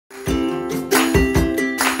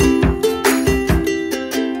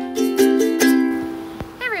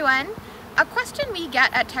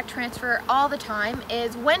get at tech transfer all the time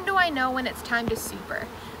is, when do I know when it's time to super?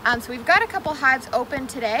 So we've got a couple hives open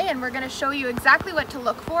today, and we're going to show you exactly what to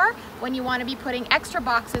look for when you want to be putting extra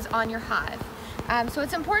boxes on your hive. So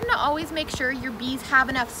it's important to always make sure your bees have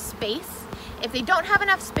enough space. If they don't have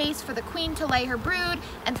enough space for the queen to lay her brood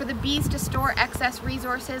and for the bees to store excess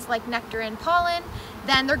resources like nectar and pollen,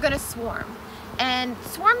 then they're going to swarm. And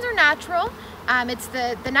swarms are natural. It's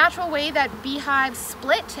the natural way that beehives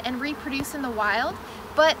split and reproduce in the wild,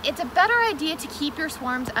 but it's a better idea to keep your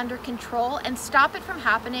swarms under control and stop it from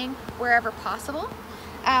happening wherever possible.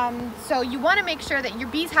 So you want to make sure that your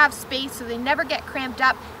bees have space so they never get cramped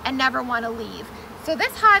up and never want to leave. So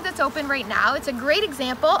this hive that's open right now, it's a great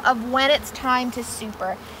example of when it's time to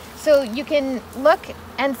super. So you can look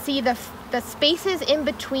and see the spaces in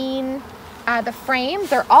between the frames.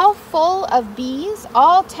 They're all full of bees.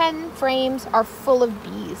 All 10 frames are full of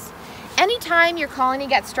bees. Anytime your colony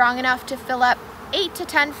gets strong enough to fill up 8 to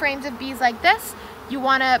 10 frames of bees like this, you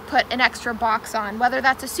want to put an extra box on, whether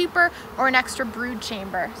that's a super or an extra brood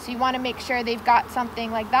chamber. So you want to make sure they've got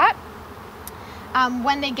something like that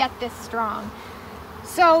when they get this strong.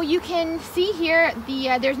 So you can see here,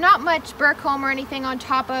 there's not much burr comb or anything on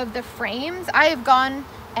top of the frames. I have gone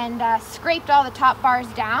and scraped all the top bars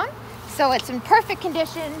down, so it's in perfect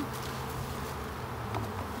condition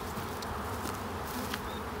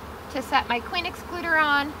to set my queen excluder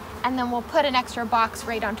on, and then we'll put an extra box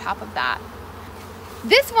right on top of that.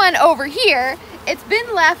 This one over here, it's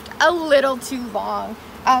been left a little too long.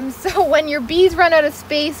 So when your bees run out of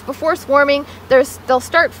space before swarming, they'll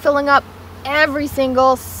start filling up every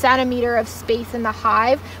single centimeter of space in the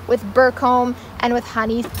hive with burr comb and with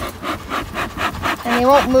honey. And they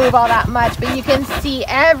won't move all that much, but you can see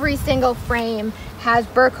every single frame has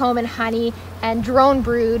burr comb and honey and drone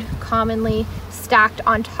brood commonly stacked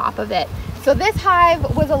on top of it. So this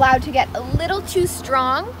hive was allowed to get a little too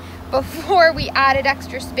strong before we added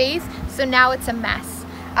extra space, so now it's a mess.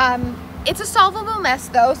 It's a solvable mess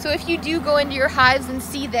though, so if you do go into your hives and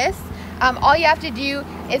see this, all you have to do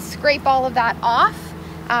is scrape all of that off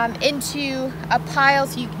into a pile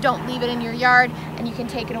so you don't leave it in your yard, and you can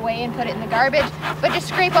take it away and put it in the garbage, but just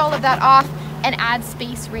scrape all of that off and add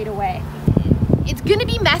space right away. It's gonna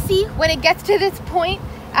be messy when it gets to this point,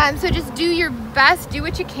 so just do your best, do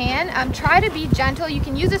what you can. Try to be gentle. You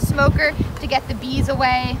can use a smoker to get the bees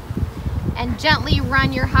away, and gently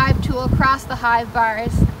run your hive tool across the hive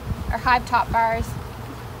bars, or hive top bars,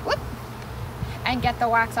 whoop, and get the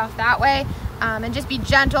wax off that way. And just be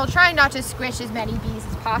gentle, try not to squish as many bees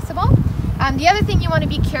as possible. The other thing you want to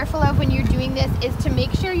be careful of when you're doing this is to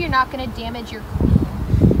make sure you're not going to damage your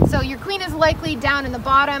queen. So your queen is likely down in the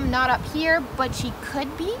bottom, not up here, but she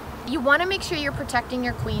could be. You want to make sure you're protecting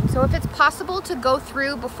your queen. So if it's possible to go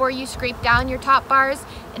through before you scrape down your top bars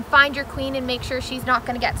and find your queen and make sure she's not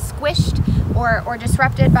going to get squished or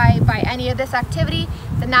disrupted by any of this activity,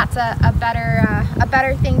 then that's a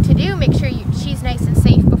better thing to do. Make sure she's nice and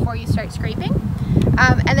safe before you start scraping.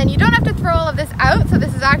 And then you don't have to throw all of this out, so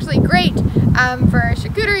this is actually great for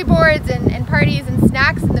charcuterie boards and parties and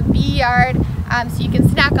snacks in the Beeyard, so you can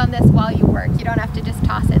snack on this while you work. You don't have to just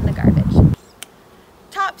toss it in the garbage.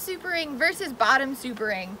 Top supering versus bottom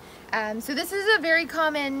supering. So this is a very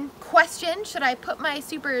common question. Should I put my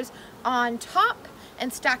supers on top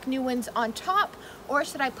and stack new ones on top, or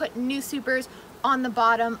should I put new supers on the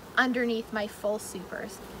bottom underneath my full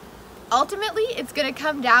supers? Ultimately, it's going to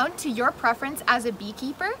come down to your preference as a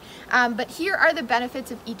beekeeper, but here are the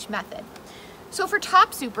benefits of each method. So for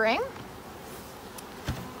top supering,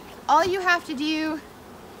 all you have to do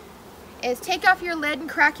is take off your lid and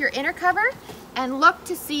crack your inner cover and look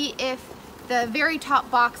to see if the very top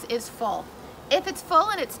box is full. If it's full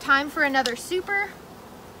and it's time for another super,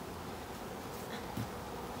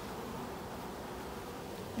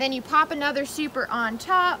 then you pop another super on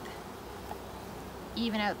top,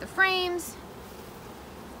 even out the frames,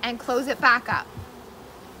 and close it back up.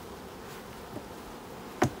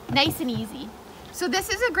 Nice and easy. So this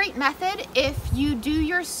is a great method if you do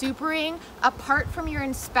your supering apart from your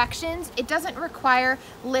inspections. It doesn't require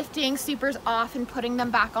lifting supers off and putting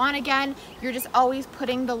them back on again. You're just always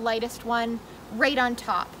putting the lightest one right on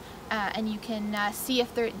top. And you can see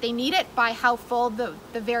if they need it by how full the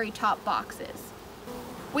very top box is.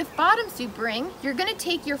 With bottom supering, you're going to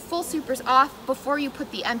take your full supers off before you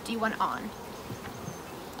put the empty one on.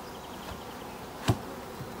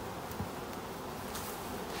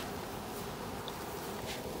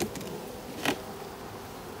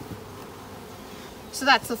 So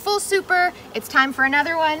that's the full super, it's time for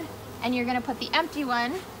another one, and you're going to put the empty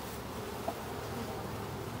one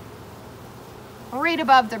right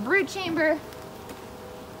above the brood chamber.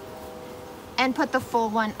 and put the full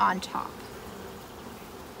one on top.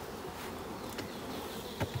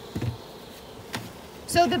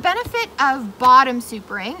 So the benefit of bottom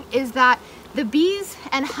supering is that the bees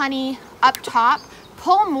and honey up top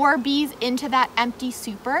pull more bees into that empty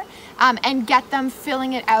super and get them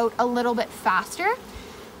filling it out a little bit faster.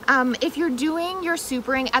 If you're doing your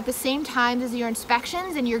supering at the same time as your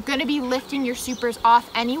inspections and you're going to be lifting your supers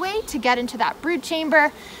off anyway to get into that brood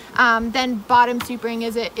chamber, then bottom supering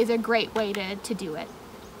is a great way to do it.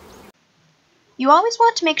 You always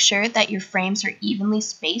want to make sure that your frames are evenly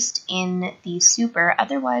spaced in the super,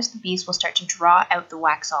 otherwise the bees will start to draw out the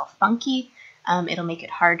wax all funky. It'll make it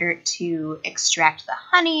harder to extract the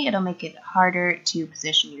honey, it'll make it harder to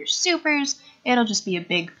position your supers, it'll just be a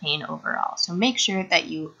big pain overall. So make sure that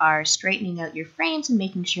you are straightening out your frames and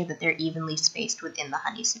making sure that they're evenly spaced within the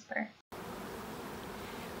honey super.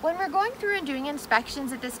 When we're going through and doing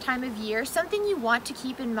inspections at this time of year, something you want to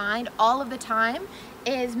keep in mind all of the time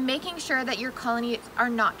is making sure that your colonies are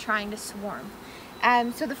not trying to swarm.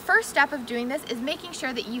 So the first step of doing this is making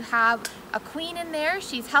sure that you have a queen in there,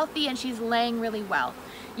 she's healthy and she's laying really well.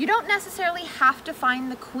 You don't necessarily have to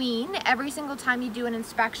find the queen every single time you do an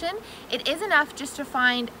inspection. It is enough just to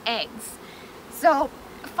find eggs. So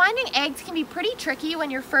finding eggs can be pretty tricky when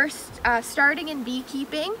you're first starting in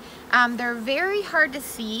beekeeping. They're very hard to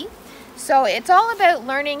see. So it's all about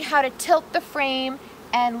learning how to tilt the frame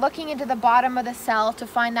and looking into the bottom of the cell to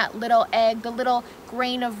find that little egg, the little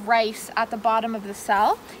grain of rice at the bottom of the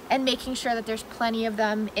cell, and making sure that there's plenty of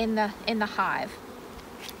them in the hive.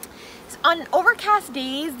 On overcast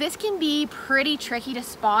days, this can be pretty tricky to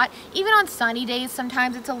spot. Even on sunny days,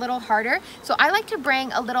 sometimes it's a little harder. So I like to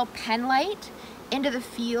bring a little pen light into the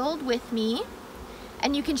field with me,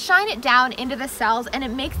 and you can shine it down into the cells and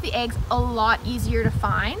it makes the eggs a lot easier to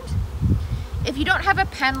find. If you don't have a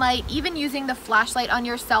pen light, even using the flashlight on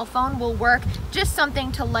your cell phone will work. Just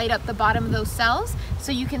something to light up the bottom of those cells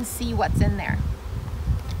so you can see what's in there.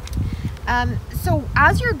 So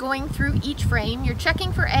as you're going through each frame, you're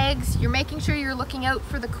checking for eggs, you're making sure you're looking out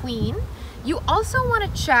for the queen. You also want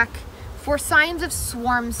to check for signs of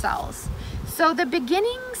swarm cells. So the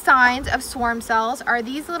beginning signs of swarm cells are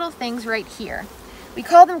these little things right here. We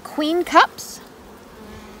call them queen cups.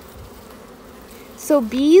 So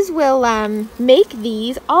bees will make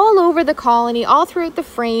these all over the colony, all throughout the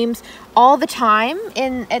frames, all the time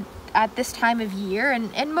at this time of year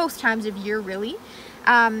and most times of year really.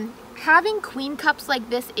 Having queen cups like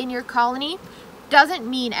this in your colony doesn't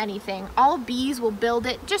mean anything. All bees will build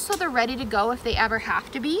it just so they're ready to go if they ever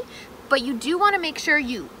have to be. But you do want to make sure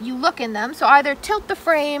you look in them. So either tilt the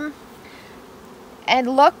frame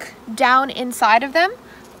and look down inside of them,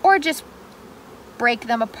 or just break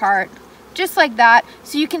them apart just like that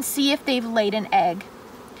so you can see if they've laid an egg.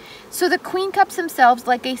 So the queen cups themselves,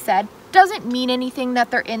 like I said, doesn't mean anything that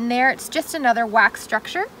they're in there. It's just another wax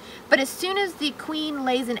structure. But as soon as the queen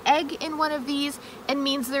lays an egg in one of these, it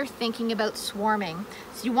means they're thinking about swarming.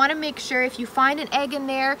 So you want to make sure if you find an egg in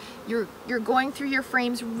there, you're going through your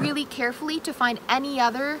frames really carefully to find any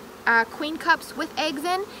other queen cups with eggs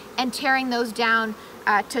in and tearing those down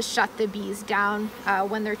to shut the bees down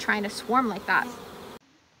when they're trying to swarm like that.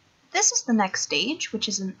 This is the next stage, which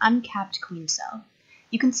is an uncapped queen cell.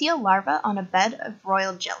 You can see a larva on a bed of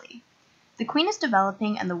royal jelly. The queen is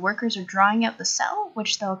developing and the workers are drawing out the cell,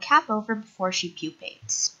 which they'll cap over before she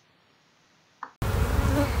pupates.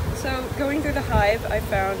 So going through the hive, I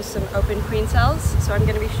found some open queen cells, so I'm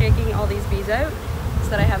going to be shaking all these bees out so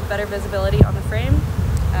that I have better visibility on the frame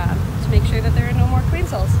to make sure that there are no more queen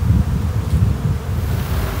cells.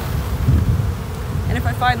 And if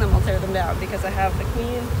I find them, I'll tear them down because I have the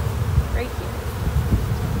queen right here.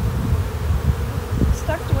 It's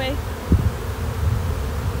tucked away.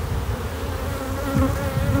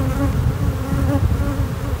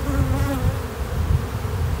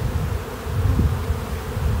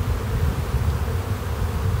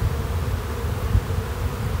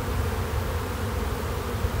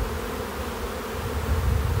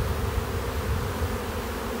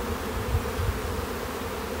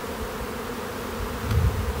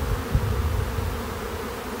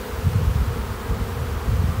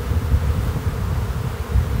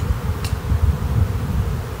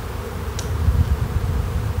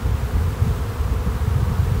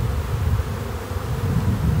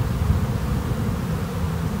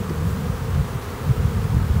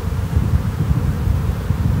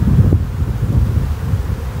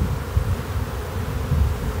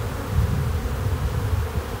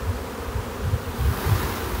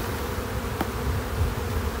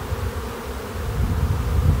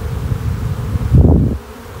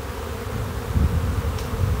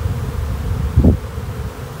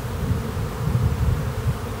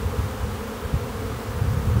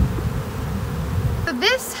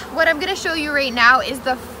 to show you right now is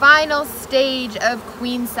the final stage of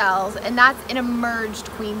queen cells, and that's an emerged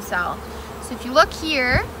queen cell. So if you look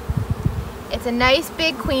here, it's a nice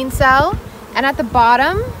big queen cell, and at the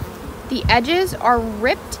bottom, the edges are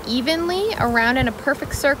ripped evenly around in a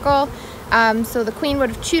perfect circle. So the queen would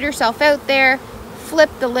have chewed herself out there,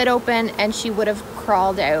 flipped the lid open, and she would have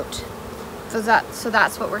crawled out. So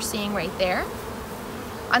that's what we're seeing right there.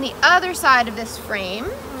 On the other side of this frame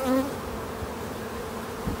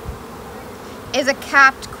is a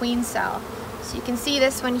capped queen cell. So you can see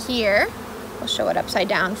this one here. I'll show it upside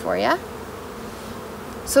down for you.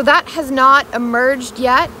 So that has not emerged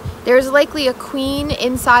yet. There's likely a queen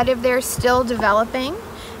inside of there still developing.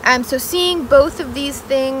 So seeing both of these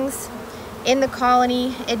things in the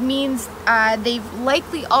colony, it means they've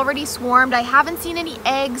likely already swarmed. I haven't seen any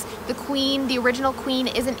eggs. The original queen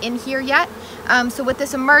isn't in here yet. So with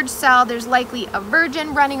this emerged cell, there's likely a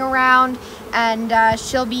virgin running around, and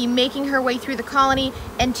she'll be making her way through the colony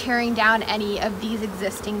and tearing down any of these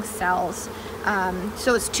existing cells.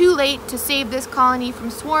 So it's too late to save this colony from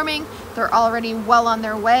swarming. They're already well on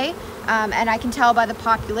their way, and I can tell by the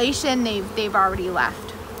population they've already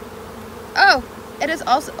left. Oh, it is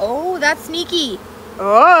also, oh, that's sneaky.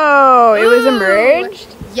 Oh, it was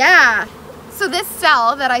emerged? Yeah. So this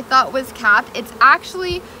cell that I thought was capped, it's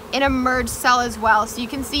actually an emerged cell as well. So you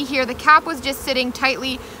can see here the cap was just sitting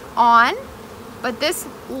tightly on, but this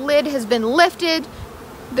lid has been lifted.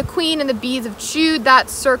 The queen and the bees have chewed that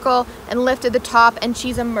circle and lifted the top, and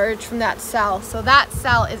she's emerged from that cell. So that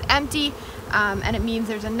cell is empty, and it means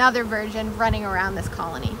there's another virgin running around this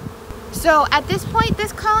colony. So at this point,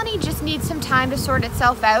 this colony just needs some time to sort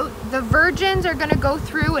itself out. The virgins are gonna go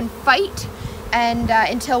through and fight and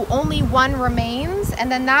until only one remains,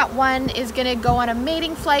 and then that one is gonna go on a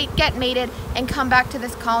mating flight, get mated, and come back to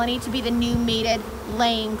this colony to be the new mated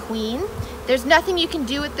laying queen. There's nothing you can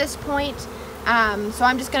do at this point, so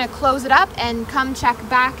I'm just gonna close it up and come check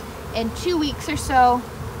back in 2 weeks or so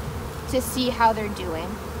to see how they're doing.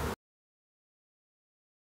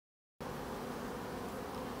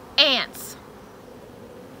 Ants.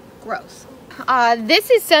 Gross.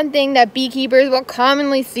 This is something that beekeepers will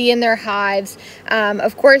commonly see in their hives.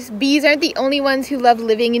 Of course, bees aren't the only ones who love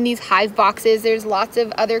living in these hive boxes. There's lots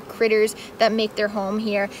of other critters that make their home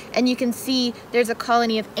here. And you can see there's a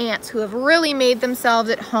colony of ants who have really made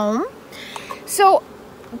themselves at home. So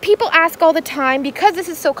people ask all the time, because this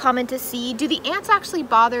is so common to see, do the ants actually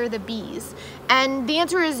bother the bees? And the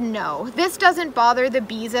answer is no. This doesn't bother the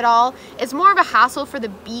bees at all. It's more of a hassle for the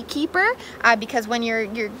beekeeper because when you're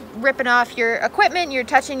ripping off your equipment, you're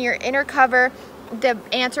touching your inner cover, the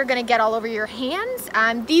ants are gonna get all over your hands.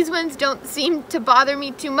 These ones don't seem to bother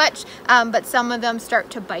me too much, but some of them start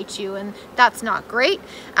to bite you, and that's not great.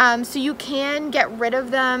 So you can get rid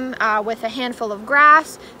of them with a handful of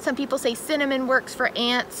grass. Some people say cinnamon works for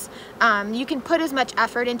ants. You can put as much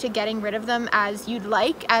effort into getting rid of them as you'd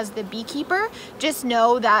like as the beekeeper. Just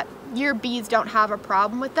know that your bees don't have a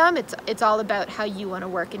problem with them. It's all about how you want to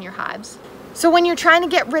work in your hives. So when you're trying to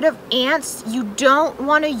get rid of ants, you don't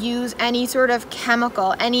want to use any sort of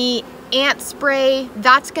chemical, any ant spray.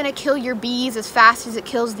 That's going to kill your bees as fast as it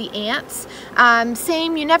kills the ants.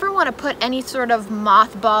 Same, you never want to put any sort of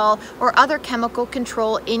mothball or other chemical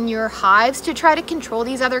control in your hives to try to control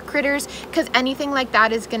these other critters, because anything like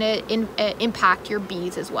that is going to impact your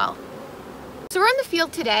bees as well. So we're in the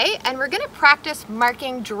field today, and we're going to practice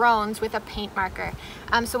marking drones with a paint marker.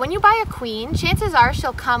 So when you buy a queen, chances are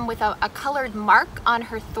she'll come with a colored mark on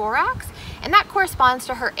her thorax, and that corresponds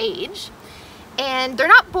to her age. And they're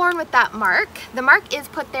not born with that mark. The mark is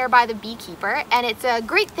put there by the beekeeper, and it's a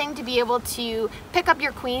great thing to be able to pick up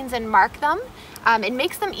your queens and mark them. It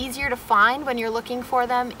makes them easier to find when you're looking for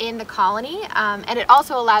them in the colony, and it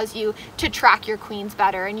also allows you to track your queens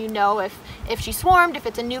better, and you know if she swarmed, if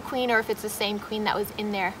it's a new queen, or if it's the same queen that was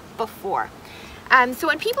in there before. So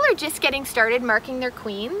when people are just getting started marking their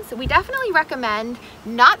queens, we definitely recommend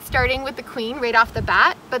not starting with the queen right off the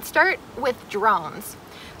bat, but start with drones.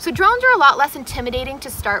 So drones are a lot less intimidating to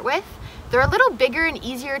start with. They're a little bigger and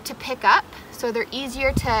easier to pick up, so they're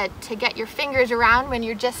easier to get your fingers around when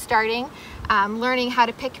you're just starting, learning how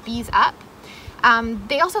to pick bees up.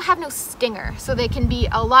 They also have no stinger, so they can be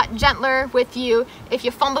a lot gentler with you. If you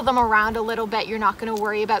fumble them around a little bit, you're not going to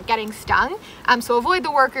worry about getting stung. So avoid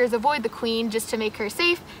the workers, avoid the queen just to make her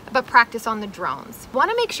safe, but practice on the drones. You want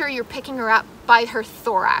to make sure you're picking her up by her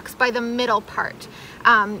thorax, by the middle part.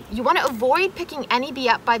 You want to avoid picking any bee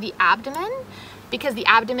up by the abdomen, because the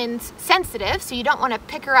abdomen's sensitive, so you don't want to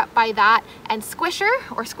pick her up by that and squish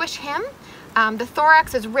her or squish him. The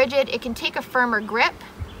thorax is rigid, it can take a firmer grip,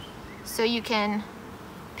 so you can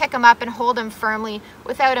pick them up and hold them firmly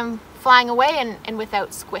without them flying away and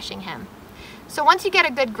without squishing him. So once you get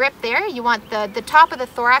a good grip there, you want the top of the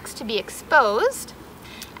thorax to be exposed.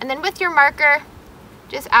 And then with your marker,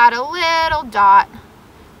 just add a little dot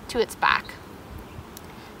to its back,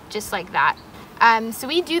 just like that. So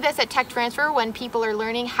we do this at Tech Transfer when people are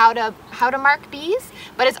learning how to mark bees,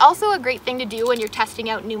 but it's also a great thing to do when you're testing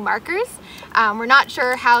out new markers. We're not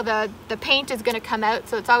sure how the paint is going to come out,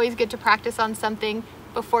 so it's always good to practice on something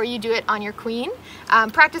before you do it on your queen.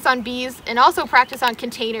 Practice on bees and also practice on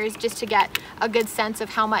containers just to get a good sense of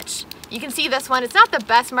how much. You can see this one, it's not the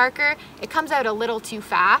best marker, it comes out a little too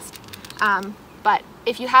fast, but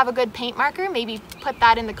if you have a good paint marker, maybe put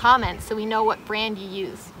that in the comments so we know what brand you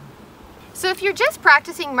use. So if you're just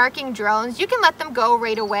practicing marking drones, you can let them go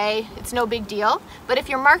right away. It's no big deal. But if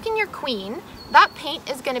you're marking your queen, that paint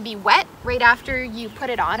is going to be wet right after you put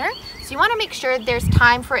it on her. So you want to make sure there's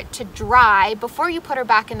time for it to dry before you put her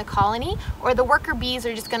back in the colony, or the worker bees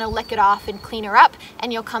are just going to lick it off and clean her up,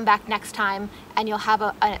 and you'll come back next time and you'll have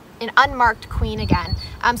an unmarked queen again.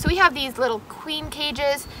 So we have these little queen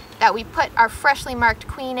cages that we put our freshly marked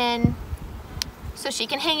queen in, so she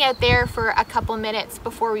can hang out there for a couple minutes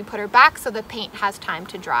before we put her back so the paint has time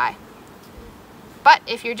to dry. But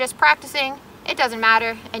if you're just practicing, it doesn't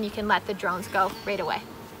matter and you can let the drones go right away.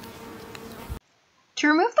 To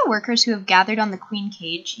remove the workers who have gathered on the queen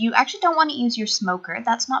cage, you actually don't want to use your smoker.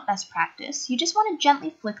 That's not best practice. You just want to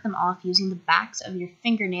gently flick them off using the backs of your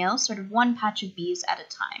fingernails, sort of one patch of bees at a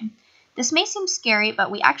time. This may seem scary,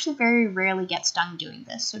 but we actually very rarely get stung doing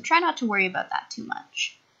this, so try not to worry about that too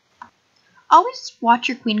much. Always watch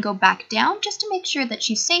your queen go back down just to make sure that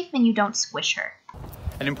she's safe and you don't squish her.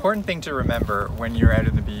 An important thing to remember when you're out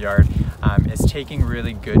in the bee yard is taking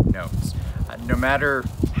really good notes. No matter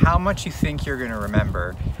how much you think you're going to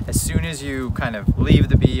remember, as soon as you kind of leave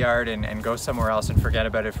the bee yard and go somewhere else and forget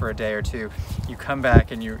about it for a day or two, you come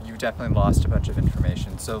back and you definitely lost a bunch of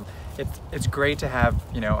information. So it's great to have,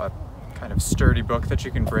 you know, a kind of sturdy book that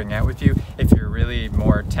you can bring out with you. If you're really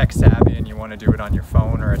more tech savvy and you want to do it on your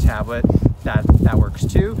phone or a tablet, that works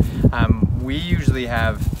too. We usually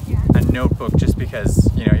have a notebook just because,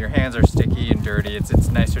 you know, your hands are sticky and dirty. It's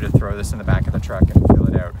nicer to throw this in the back of the truck and fill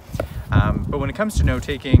it out. But when it comes to note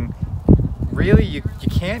taking, really you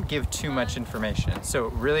can't give too much information. So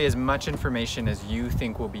really as much information as you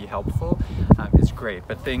think will be helpful is great.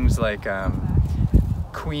 But things like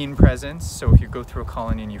queen presence, so if you go through a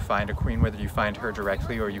colony and you find a queen, whether you find her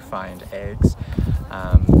directly or you find eggs,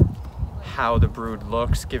 how the brood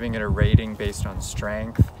looks, giving it a rating based on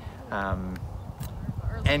strength,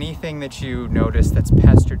 anything that you notice that's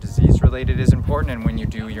pest or disease related is important. And when you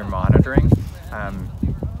do your monitoring,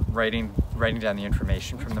 writing down the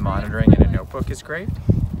information from the monitoring in a notebook is great.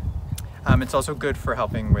 It's also good for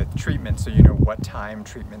helping with treatment, so you know what time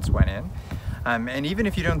treatments went in. And even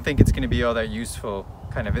if you don't think it's going to be all that useful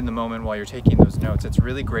kind of in the moment while you're taking those notes, it's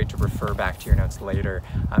really great to refer back to your notes later,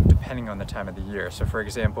 depending on the time of the year. So for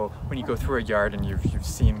example, when you go through a yard and you've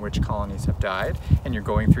seen which colonies have died and you're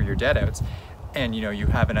going through your dead outs, and you know you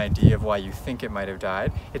have an idea of why you think it might have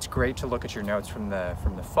died, it's great to look at your notes from the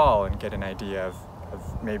fall and get an idea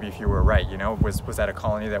of maybe if you were right. You know, was that a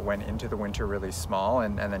colony that went into the winter really small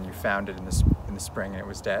and then you found it in the spring and it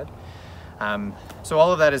was dead? So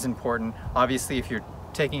all of that is important. Obviously, if you're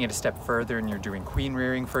taking it a step further and you're doing queen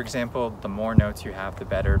rearing, for example, the more notes you have, the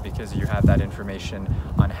better, because you have that information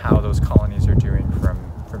on how those colonies are doing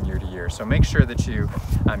from year to year. So make sure that you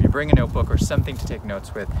bring a notebook or something to take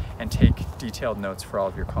notes with and take detailed notes for all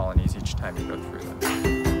of your colonies each time you go through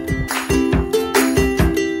them.